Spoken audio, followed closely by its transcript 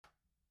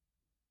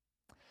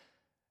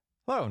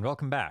Hello and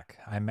welcome back.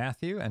 I'm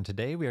Matthew, and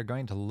today we are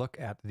going to look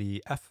at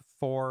the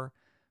F4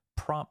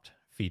 prompt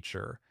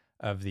feature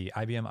of the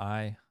IBM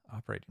I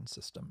operating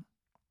system.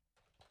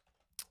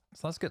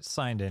 So let's get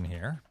signed in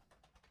here.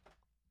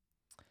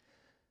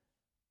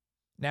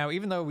 Now,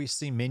 even though we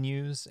see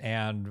menus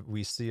and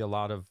we see a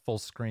lot of full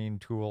screen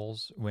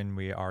tools when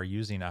we are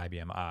using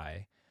IBM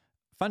I,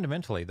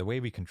 fundamentally, the way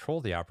we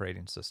control the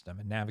operating system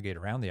and navigate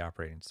around the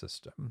operating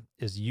system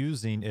is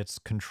using its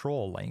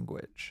control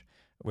language,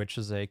 which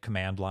is a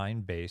command line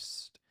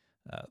based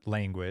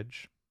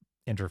language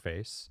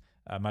interface,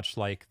 much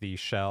like the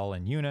shell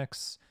in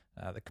Unix,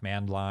 the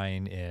command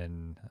line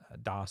in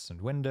DOS and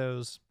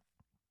Windows.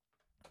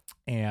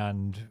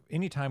 And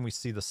anytime we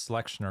see the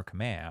selection or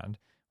command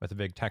with a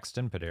big text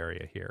input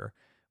area here,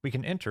 we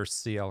can enter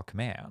CL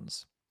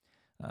commands.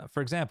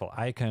 For example,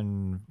 I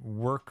can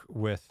work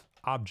with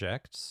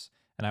objects,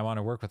 and I want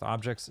to work with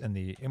objects in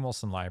the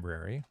Wilson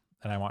library,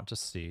 and I want to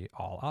see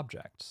all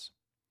objects.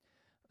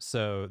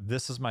 So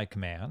this is my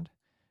command,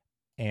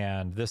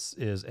 and this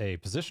is a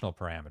positional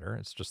parameter.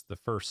 It's just the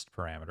first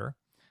parameter.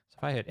 So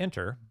if I hit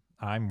enter,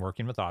 I'm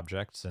working with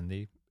objects in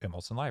the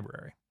Wilson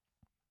library.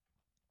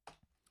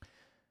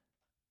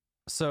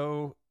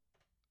 So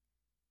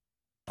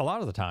a lot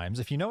of the times,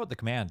 if you know what the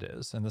command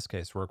is, in this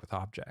case, work with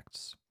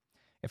objects,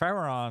 if I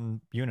were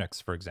on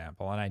Unix, for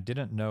example, and I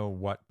didn't know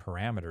what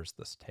parameters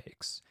this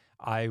takes,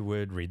 I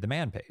would read the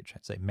man page.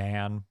 I'd say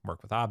man,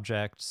 work with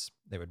objects.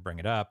 They would bring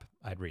it up.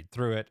 I'd read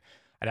through it.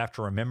 I'd have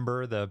to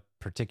remember the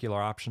particular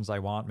options I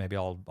want. Maybe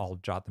I'll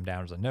jot them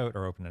down as a note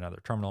or open another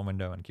terminal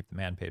window and keep the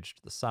man page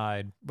to the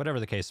side, whatever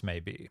the case may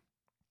be.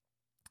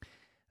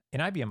 In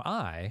IBM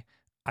I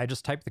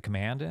just type the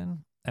command in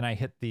and I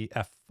hit the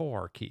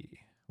F4 key,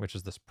 which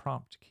is this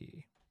prompt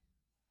key.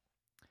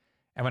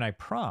 And when I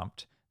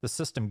prompt, the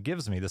system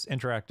gives me this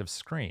interactive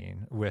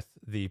screen with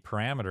the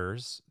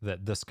parameters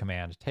that this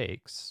command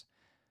takes,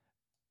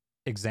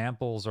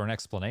 examples or an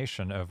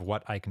explanation of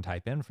what I can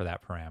type in for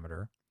that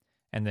parameter,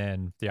 and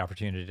then the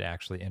opportunity to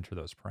actually enter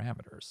those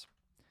parameters.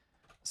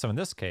 So in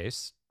this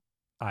case,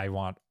 I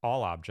want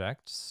all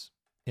objects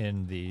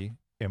in the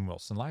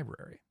Wilson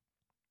library.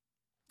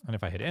 And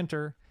if I hit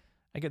enter,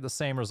 I get the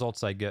same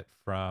results I get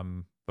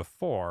from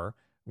before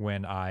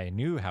when I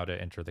knew how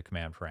to enter the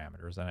command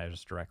parameters and I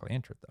just directly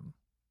entered them.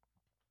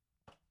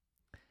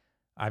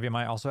 IBM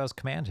I also has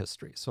command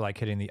history. So like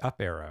hitting the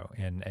up arrow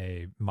in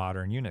a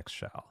modern Unix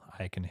shell,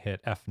 I can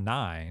hit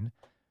F9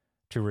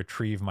 to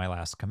retrieve my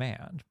last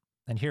command.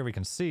 And here we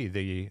can see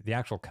the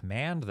actual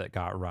command that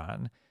got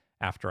run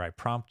after I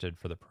prompted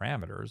for the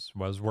parameters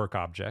was work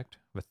object,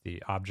 with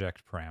the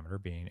object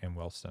parameter being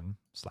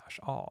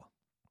mwilson/all.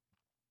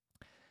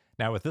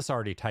 Now with this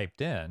already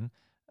typed in,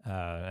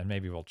 and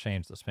maybe we'll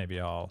change this. Maybe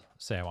I'll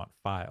say I want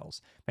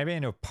files. Maybe I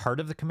know part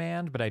of the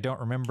command, but I don't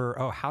remember,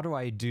 oh, how do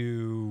I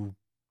do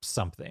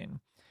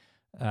something?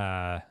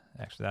 Actually,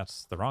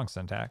 that's the wrong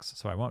syntax,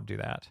 so I won't do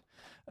that.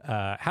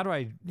 How do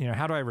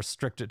I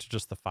restrict it to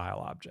just the file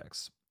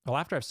objects? Well,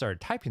 after I've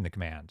started typing the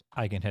command,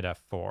 I can hit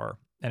F4,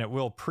 and it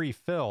will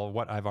pre-fill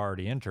what I've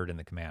already entered in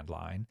the command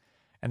line,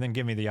 and then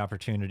give me the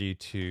opportunity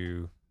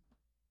to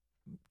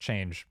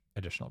change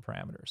additional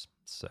parameters.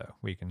 So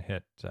we can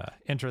hit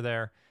enter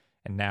there,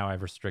 and now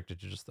I've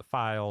restricted to just the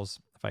files.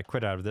 If I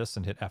quit out of this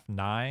and hit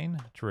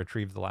F9 to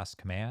retrieve the last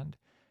command,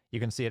 you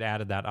can see it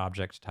added that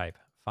object type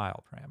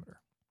file parameter.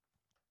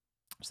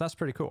 So that's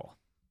pretty cool.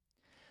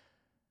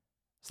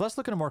 So let's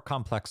look at a more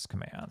complex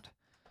command.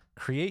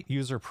 Create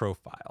user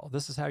profile.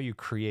 This is how you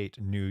create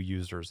new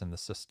users in the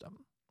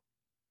system.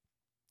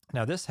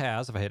 Now this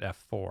has, if I hit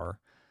F4,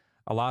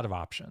 a lot of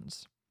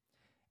options.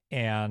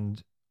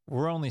 And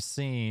we're only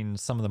seeing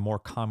some of the more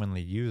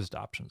commonly used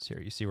options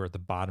here. You see we're at the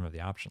bottom of the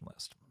option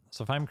list.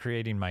 So if I'm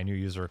creating my new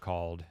user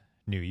called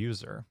new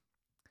user,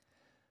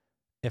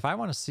 if I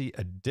want to see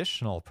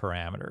additional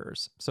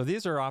parameters, so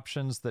these are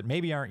options that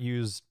maybe aren't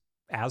used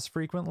as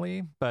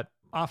frequently, but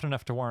often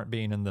enough to warrant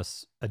being in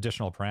this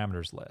additional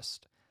parameters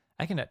list,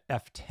 I can hit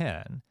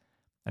F10,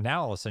 and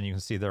now all of a sudden you can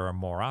see there are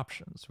more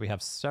options. We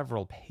have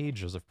several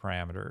pages of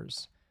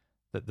parameters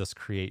that this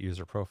create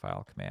user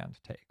profile command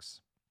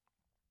takes.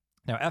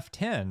 Now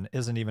F10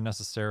 isn't even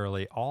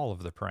necessarily all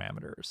of the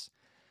parameters.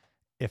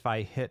 If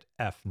I hit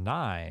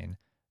F9,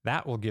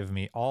 that will give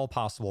me all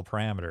possible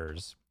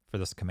parameters for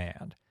this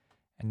command.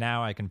 And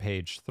now I can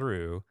page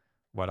through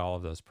what all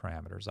of those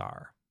parameters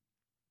are.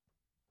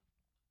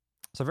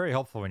 So very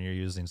helpful when you're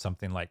using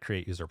something like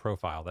create user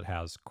profile that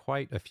has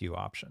quite a few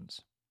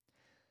options.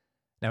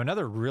 Now,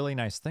 another really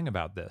nice thing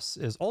about this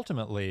is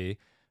ultimately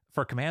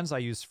for commands I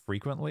use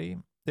frequently,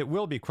 it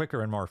will be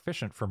quicker and more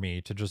efficient for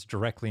me to just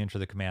directly enter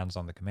the commands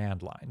on the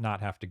command line, not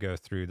have to go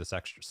through this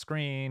extra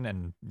screen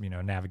and,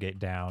 navigate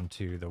down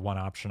to the one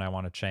option I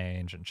want to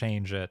change and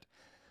change it.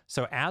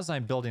 So as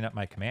I'm building up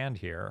my command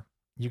here,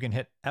 you can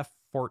hit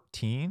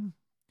F14,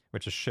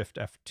 which is Shift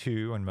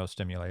F2 in most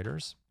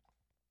emulators,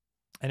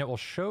 and it will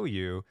show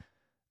you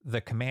the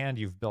command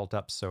you've built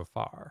up so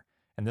far.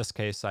 In this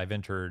case, I've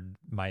entered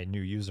my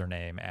new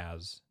username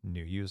as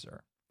new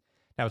user.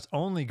 Now it's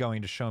only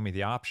going to show me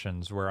the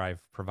options where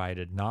I've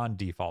provided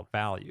non-default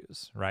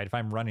values, right? If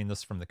I'm running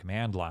this from the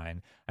command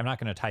line, I'm not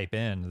going to type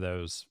in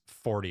those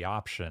 40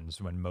 options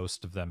when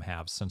most of them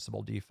have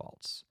sensible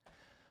defaults.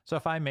 So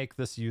if I make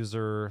this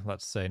user,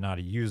 let's say not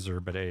a user,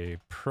 but a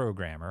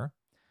programmer,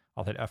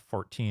 I'll hit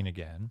F14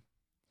 again,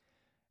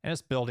 and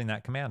it's building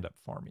that command up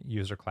for me,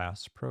 user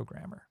class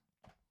programmer.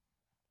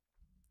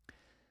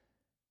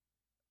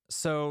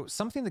 So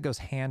something that goes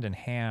hand in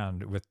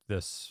hand with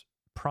this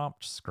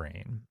prompt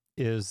screen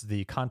is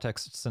the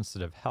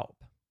context-sensitive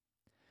help.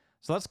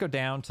 So let's go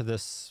down to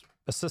this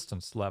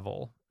assistance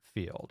level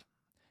field.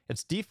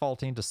 It's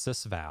defaulting to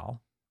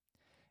sysval,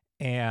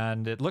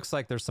 and it looks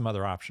like there's some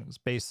other options,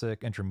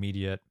 basic,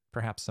 intermediate,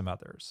 perhaps some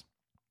others.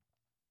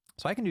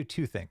 So I can do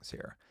two things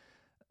here.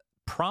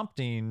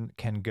 Prompting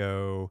can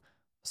go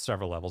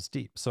several levels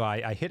deep. So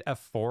I hit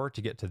F4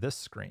 to get to this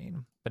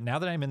screen, but now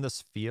that I'm in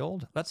this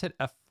field, let's hit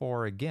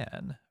F4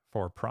 again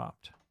for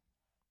prompt.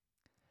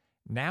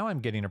 Now I'm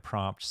getting a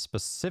prompt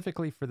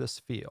specifically for this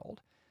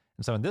field.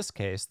 And so in this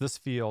case, this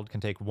field can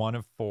take one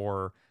of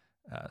four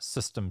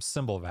system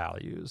symbol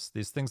values.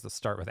 These things that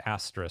start with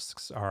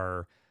asterisks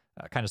are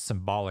kind of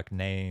symbolic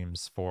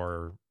names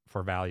for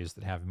values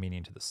that have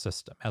meaning to the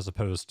system, as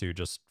opposed to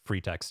just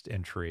free text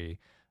entry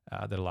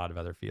that a lot of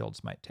other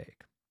fields might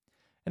take.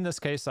 In this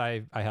case,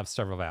 I have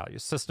several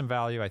values. System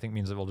value, I think,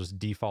 means it will just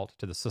default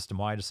to the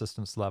system-wide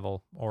assistance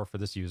level, or for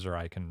this user,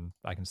 I can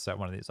set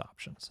one of these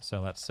options.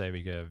 So let's say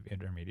we give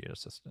intermediate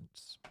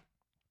assistance.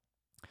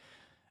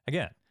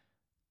 Again,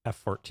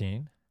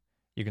 F14,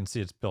 you can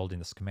see it's building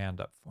this command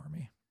up for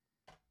me.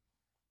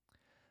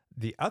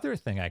 The other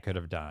thing I could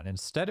have done,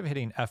 instead of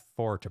hitting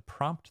F4 to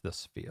prompt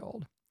this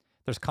field,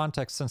 there's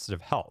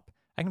context-sensitive help.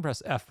 I can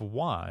press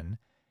F1,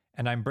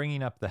 and I'm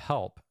bringing up the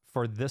help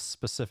for this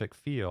specific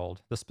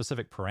field, the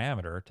specific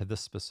parameter to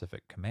this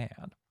specific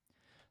command.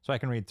 So I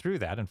can read through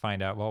that and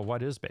find out, well,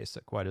 what is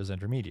basic? What is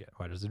intermediate?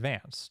 What is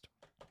advanced?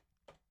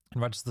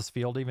 And what does this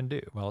field even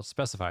do? Well, it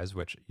specifies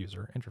which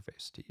user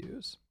interface to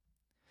use.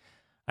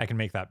 I can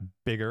make that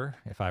bigger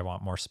if I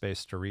want more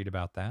space to read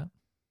about that.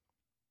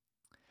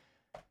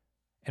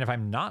 And if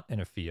I'm not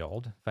in a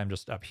field, if I'm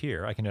just up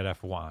here, I can hit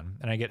F1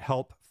 and I get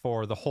help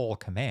for the whole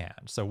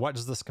command. So what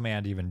does this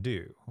command even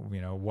do?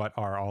 You know, what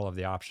are all of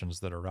the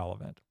options that are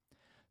relevant?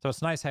 So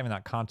it's nice having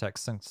that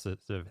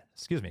context-sensitive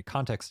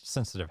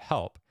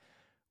help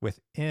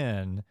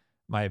within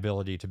my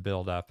ability to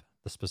build up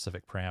the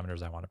specific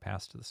parameters I want to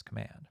pass to this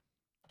command.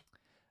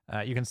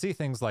 You can see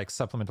things like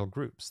supplemental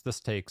groups.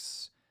 This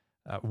takes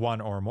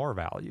one or more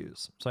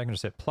values. So I can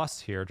just hit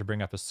plus here to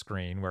bring up a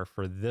screen where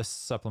for this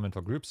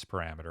supplemental groups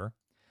parameter,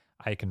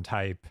 I can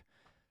type,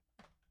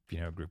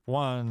 group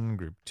 1,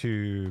 group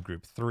 2,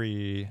 group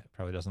 3. It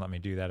probably doesn't let me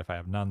do that if I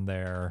have none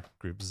there.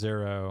 Group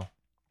 0.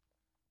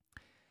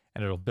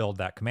 And it'll build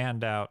that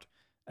command out,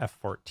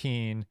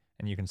 F14,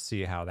 and you can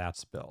see how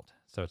that's built.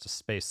 So it's a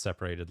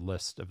space-separated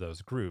list of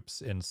those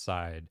groups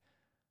inside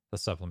the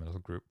supplemental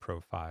group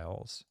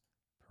profiles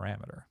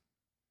parameter.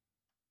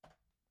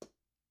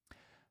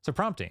 So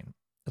prompting,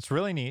 it's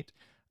really neat.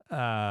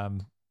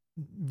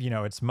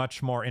 It's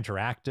much more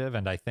interactive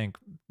and I think,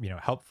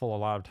 helpful a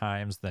lot of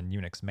times than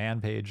Unix man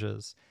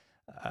pages.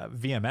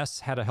 VMS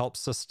had a help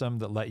system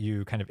that let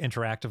you kind of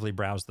interactively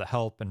browse the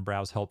help and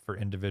browse help for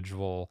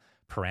individual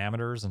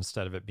parameters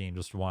instead of it being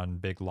just one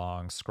big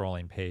long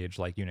scrolling page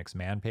like Unix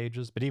man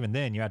pages. But even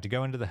then you had to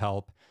go into the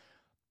help,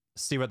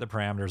 see what the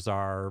parameters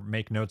are,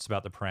 make notes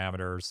about the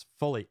parameters,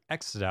 fully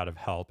exit out of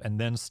help, and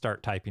then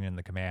start typing in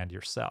the command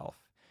yourself.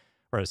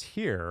 Whereas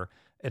here,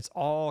 it's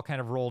all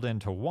kind of rolled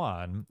into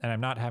one, and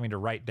I'm not having to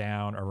write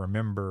down or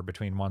remember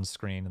between one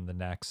screen and the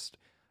next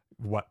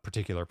what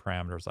particular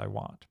parameters I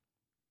want.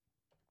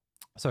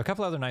 So a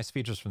couple other nice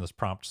features from this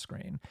prompt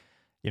screen.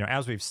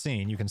 As we've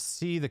seen, you can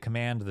see the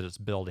command that it's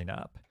building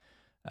up,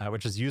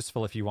 which is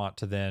useful if you want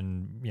to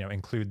then,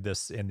 include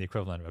this in the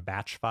equivalent of a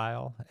batch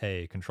file,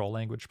 a control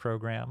language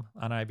program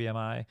on IBM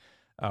I,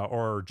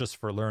 or just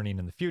for learning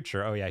in the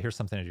future. Oh yeah, here's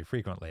something I do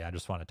frequently. I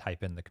just want to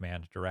type in the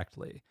command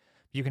directly.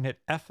 You can hit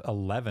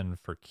F11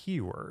 for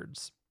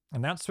keywords,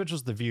 and that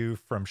switches the view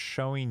from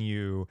showing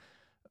you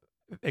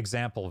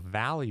example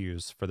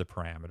values for the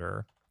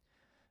parameter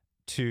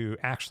to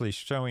actually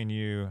showing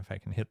you, if I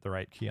can hit the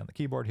right key on the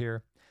keyboard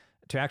here,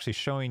 to actually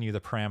showing you the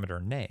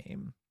parameter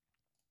name.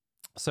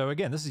 So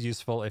again, this is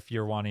useful if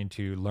you're wanting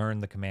to learn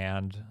the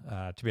command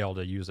to be able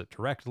to use it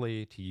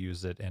directly, to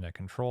use it in a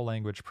control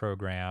language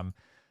program.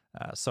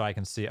 So I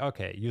can see,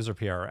 okay, user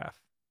PRF,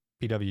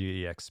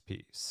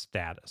 PWEXP,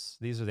 status.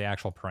 These are the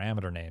actual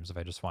parameter names if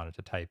I just wanted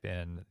to type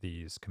in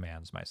these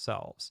commands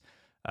myself.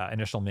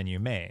 Initial menu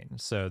main.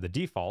 So the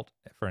default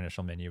for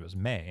initial menu is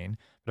main,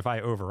 but if I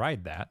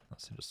override that,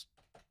 let's just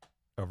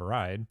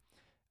override,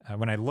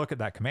 when I look at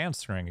that command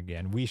string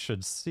again, we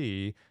should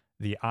see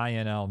the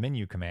INL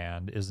menu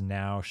command is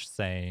now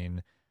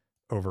saying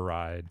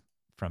override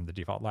from the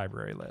default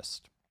library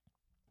list.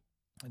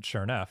 And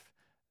sure enough,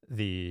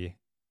 the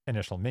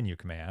initial menu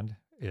command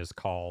is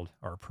called,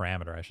 or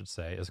parameter I should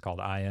say, is called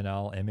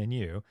INL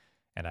MNU,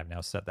 and I've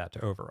now set that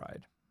to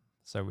override.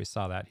 So we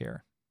saw that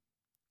here.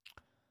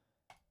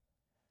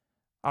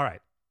 All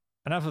right,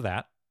 enough of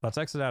that. Let's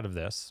exit out of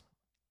this.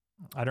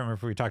 I don't remember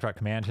if we talked about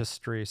command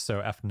history.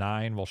 So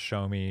F9 will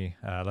show me,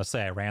 let's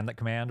say I ran that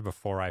command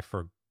before I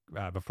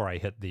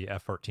hit the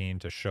F14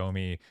 to show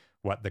me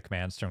what the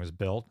command string was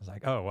built. It's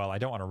like, oh, well, I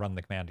don't want to run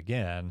the command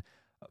again,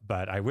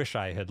 but I wish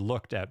I had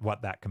looked at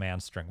what that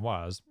command string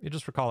was. You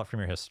just recall it from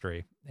your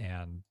history,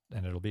 and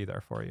it'll be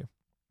there for you.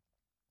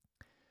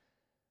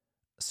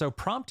 So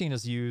prompting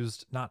is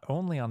used not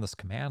only on this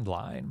command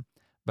line,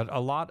 but a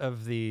lot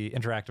of the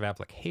interactive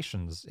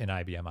applications in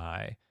IBM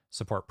I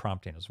support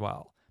prompting as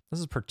well. This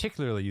is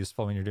particularly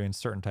useful when you're doing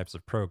certain types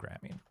of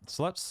programming.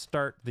 So let's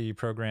start the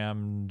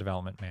Program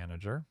Development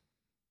Manager.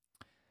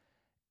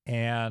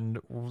 And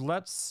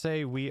let's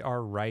say we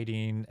are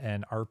writing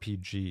an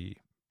RPG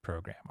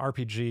program.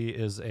 RPG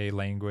is a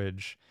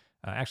language,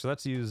 actually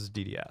let's use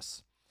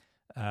DDS.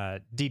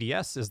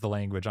 DDS is the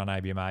language on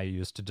IBM I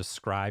used to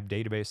describe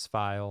database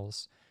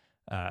files.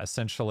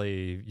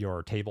 Essentially,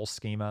 your table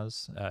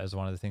schemas is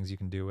one of the things you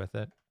can do with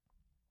it.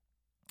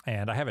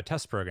 And I have a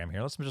test program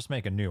here. Let's just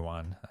make a new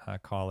one.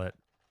 Call it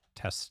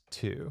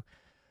test2.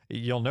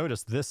 You'll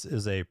notice this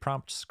is a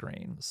prompt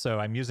screen. So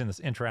I'm using this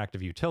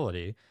interactive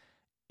utility.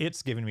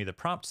 It's giving me the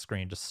prompt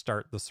screen to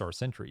start the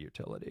source entry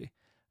utility,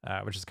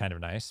 which is kind of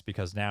nice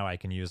because now I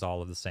can use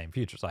all of the same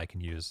features. I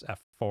can use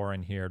F4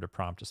 in here to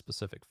prompt a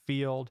specific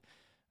field.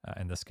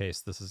 In this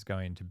case, this is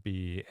going to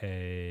be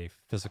a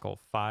physical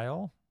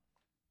file.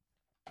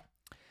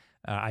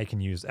 I can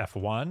use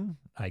F1.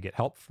 I get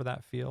help for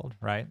that field,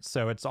 right?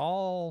 So it's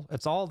all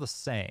the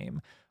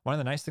same. One of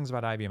the nice things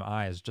about IBM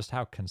I is just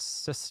how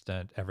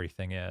consistent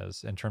everything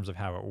is in terms of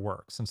how it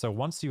works. And so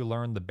once you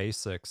learn the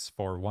basics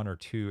for one or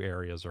two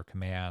areas or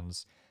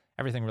commands,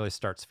 everything really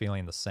starts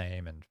feeling the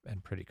same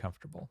and pretty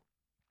comfortable.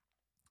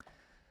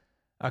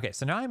 Okay,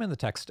 so now I'm in the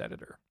text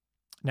editor.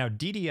 Now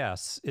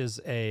DDS is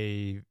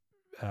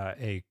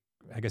I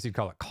guess you'd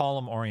call it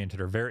column-oriented,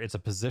 or it's a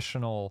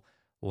positional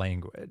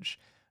language.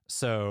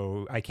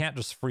 So I can't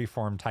just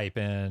freeform type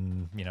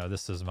in,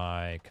 this is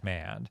my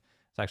command.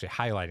 It's actually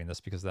highlighting this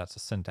because that's a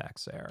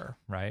syntax error,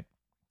 right?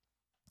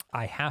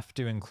 I have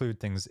to include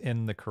things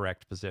in the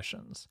correct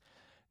positions.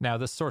 Now,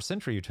 this source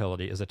entry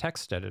utility is a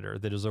text editor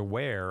that is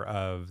aware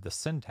of the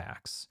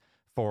syntax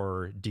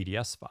for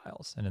DDS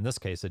files. And in this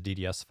case, a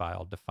DDS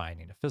file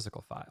defining a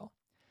physical file.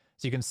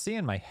 So you can see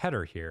in my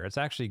header here, it's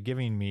actually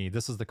giving me,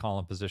 this is the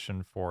column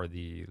position for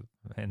the,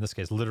 in this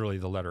case, literally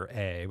the letter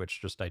A, which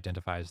just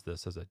identifies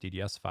this as a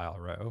DDS file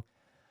row.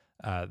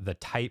 The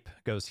type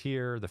goes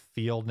here, the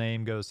field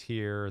name goes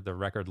here, the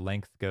record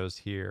length goes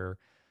here.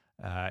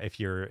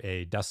 If you're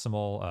a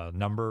decimal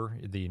number,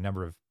 the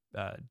number of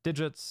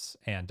digits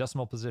and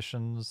decimal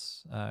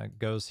positions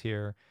goes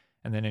here,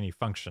 and then any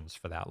functions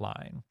for that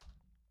line.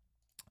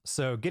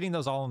 So getting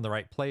those all in the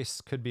right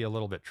place could be a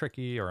little bit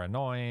tricky or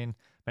annoying.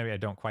 Maybe I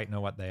don't quite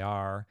know what they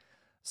are.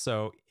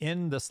 So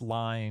in this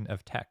line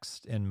of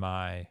text in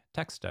my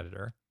text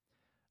editor,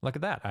 look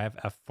at that. I have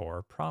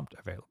F4 prompt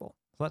available.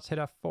 So let's hit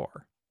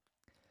F4.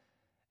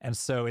 And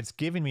so it's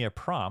giving me a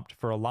prompt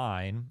for a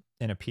line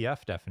in a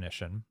PF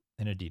definition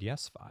in a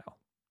DDS file.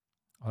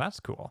 Well, that's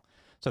cool.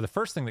 So the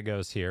first thing that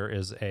goes here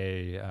is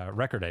a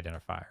record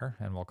identifier,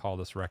 and we'll call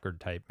this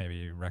record type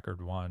maybe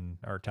record1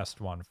 or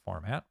test1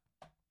 format.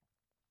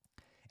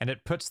 And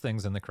it puts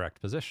things in the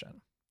correct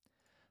position.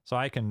 So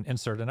I can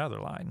insert another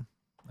line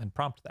and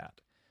prompt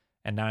that.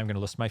 And now I'm going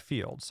to list my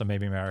fields. So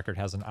maybe my record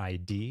has an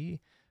ID.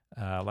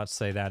 Let's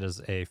say that is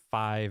a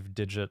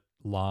 5-digit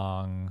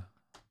long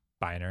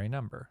binary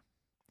number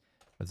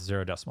with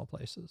 0 decimal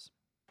places.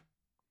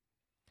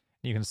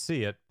 You can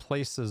see it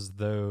places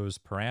those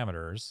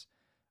parameters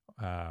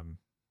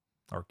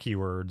or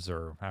keywords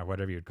or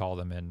whatever you'd call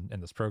them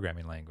in this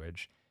programming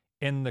language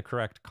in the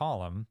correct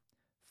column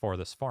for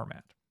this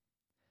format.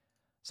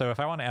 So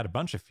if I want to add a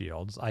bunch of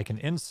fields, I can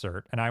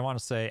insert, and I want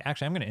to say,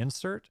 actually, I'm going to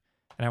insert,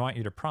 and I want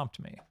you to prompt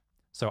me.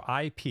 So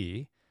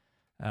IP,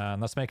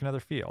 let's make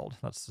another field.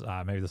 Let's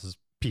maybe this is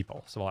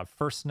people. So we'll have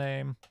first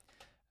name.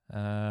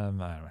 I don't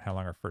know how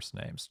long are first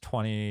names.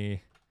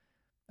 20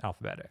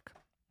 alphabetic.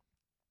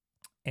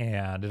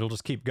 And it'll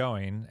just keep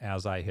going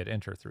as I hit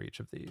enter through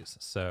each of these.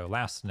 So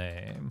last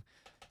name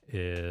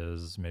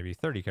is maybe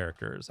 30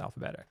 characters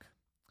alphabetic.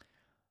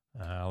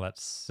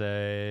 Let's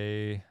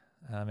say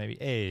maybe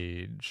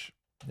age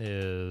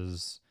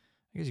is,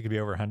 I guess you could be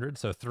over 100,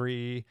 so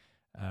 3,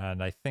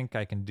 and I think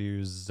I can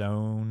do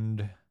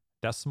zoned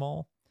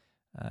decimal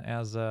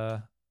as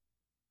a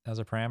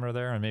parameter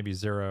there, and maybe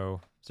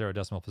 0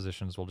 decimal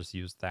positions. We'll just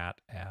use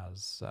that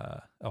as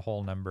a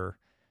whole number.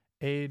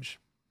 Age,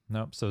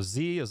 nope. So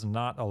Z is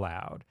not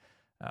allowed.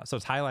 So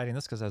it's highlighting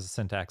this because it has a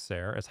syntax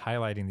error. It's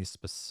highlighting the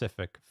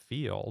specific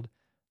field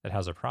that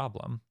has a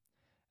problem.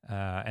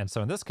 And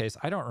so in this case,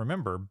 I don't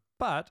remember,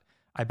 but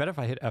I bet if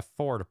I hit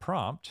F4 to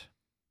prompt,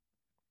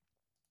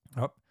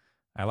 oh,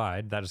 I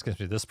lied. That just gives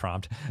me this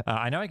prompt.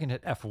 I know I can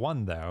hit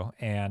F1 though,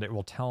 and it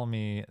will tell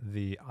me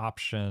the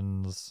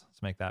options.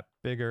 Let's make that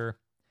bigger.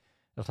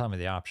 It'll tell me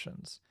the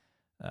options.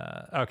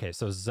 Okay,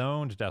 so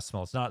zoned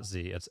decimal, it's not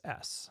Z, it's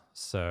S.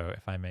 So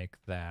if I make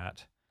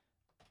that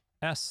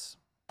S,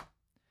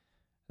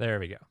 there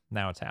we go.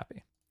 Now it's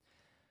happy.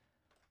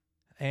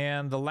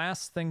 And the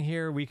last thing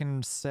here, we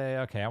can say,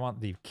 okay, I want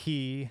the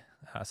key,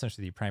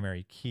 essentially the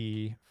primary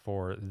key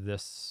for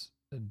this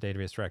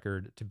database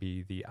record to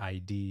be the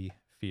ID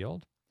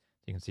field.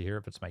 You can see here,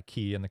 it puts my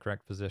key in the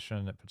correct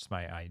position. It puts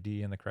my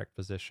ID in the correct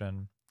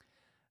position.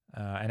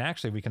 And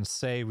actually, we can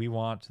say we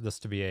want this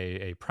to be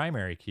a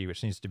primary key,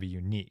 which needs to be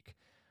unique.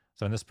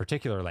 So in this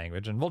particular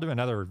language, and we'll do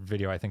another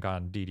video, I think,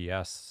 on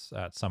DDS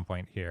at some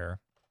point here,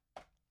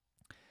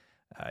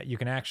 you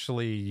can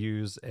actually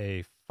use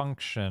a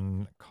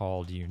function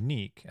called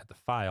unique at the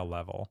file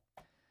level.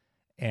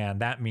 And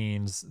that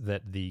means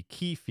that the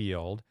key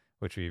field,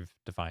 which we've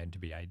defined to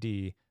be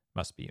ID,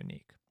 must be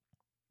unique.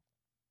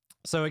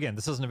 So again,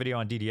 this isn't a video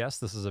on DDS.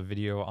 This is a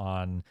video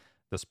on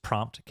this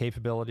prompt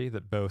capability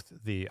that both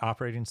the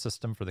operating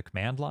system for the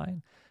command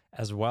line,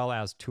 as well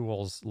as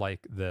tools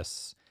like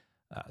this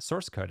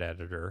source code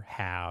editor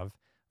have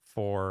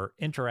for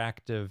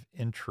interactive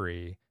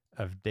entry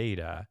of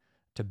data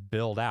to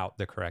build out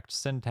the correct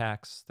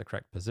syntax, the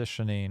correct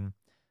positioning,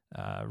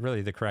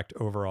 really the correct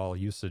overall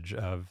usage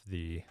of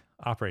the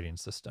operating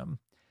system,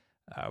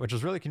 which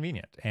is really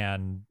convenient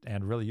and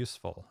really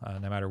useful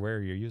no matter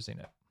where you're using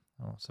it.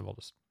 So we'll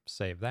just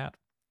save that.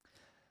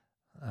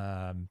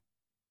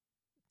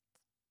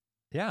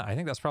 Yeah, I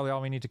think that's probably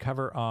all we need to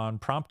cover on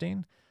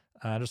prompting.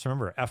 Just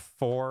remember F4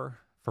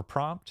 for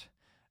prompt,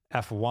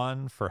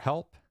 F1 for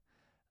help.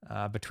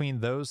 Between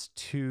those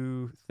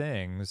two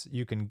things,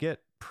 you can get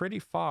pretty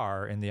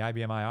far in the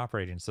IBM I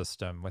operating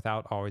system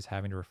without always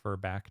having to refer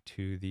back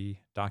to the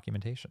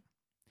documentation.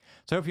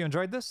 So I hope you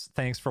enjoyed this.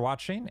 Thanks for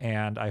watching,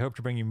 and I hope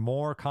to bring you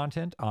more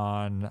content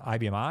on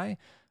IBM I,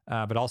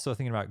 but also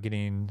thinking about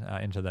getting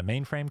into the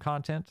mainframe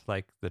content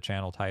like the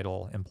channel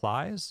title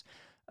implies.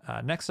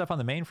 Next up on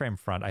the mainframe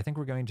front, I think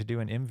we're going to do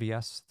an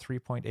MVS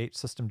 3.8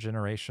 system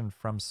generation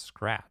from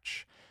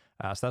scratch.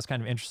 So that's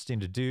kind of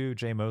interesting to do.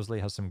 Jay Mosley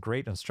has some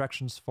great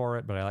instructions for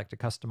it, but I like to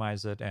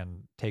customize it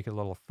and take it a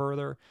little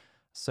further.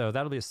 So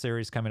that'll be a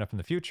series coming up in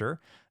the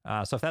future.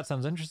 So if that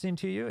sounds interesting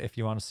to you, if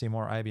you want to see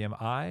more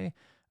IBM I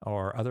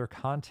or other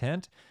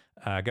content,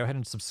 go ahead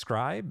and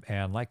subscribe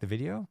and like the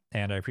video.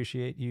 And I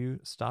appreciate you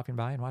stopping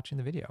by and watching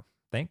the video.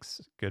 Thanks.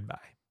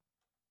 Goodbye.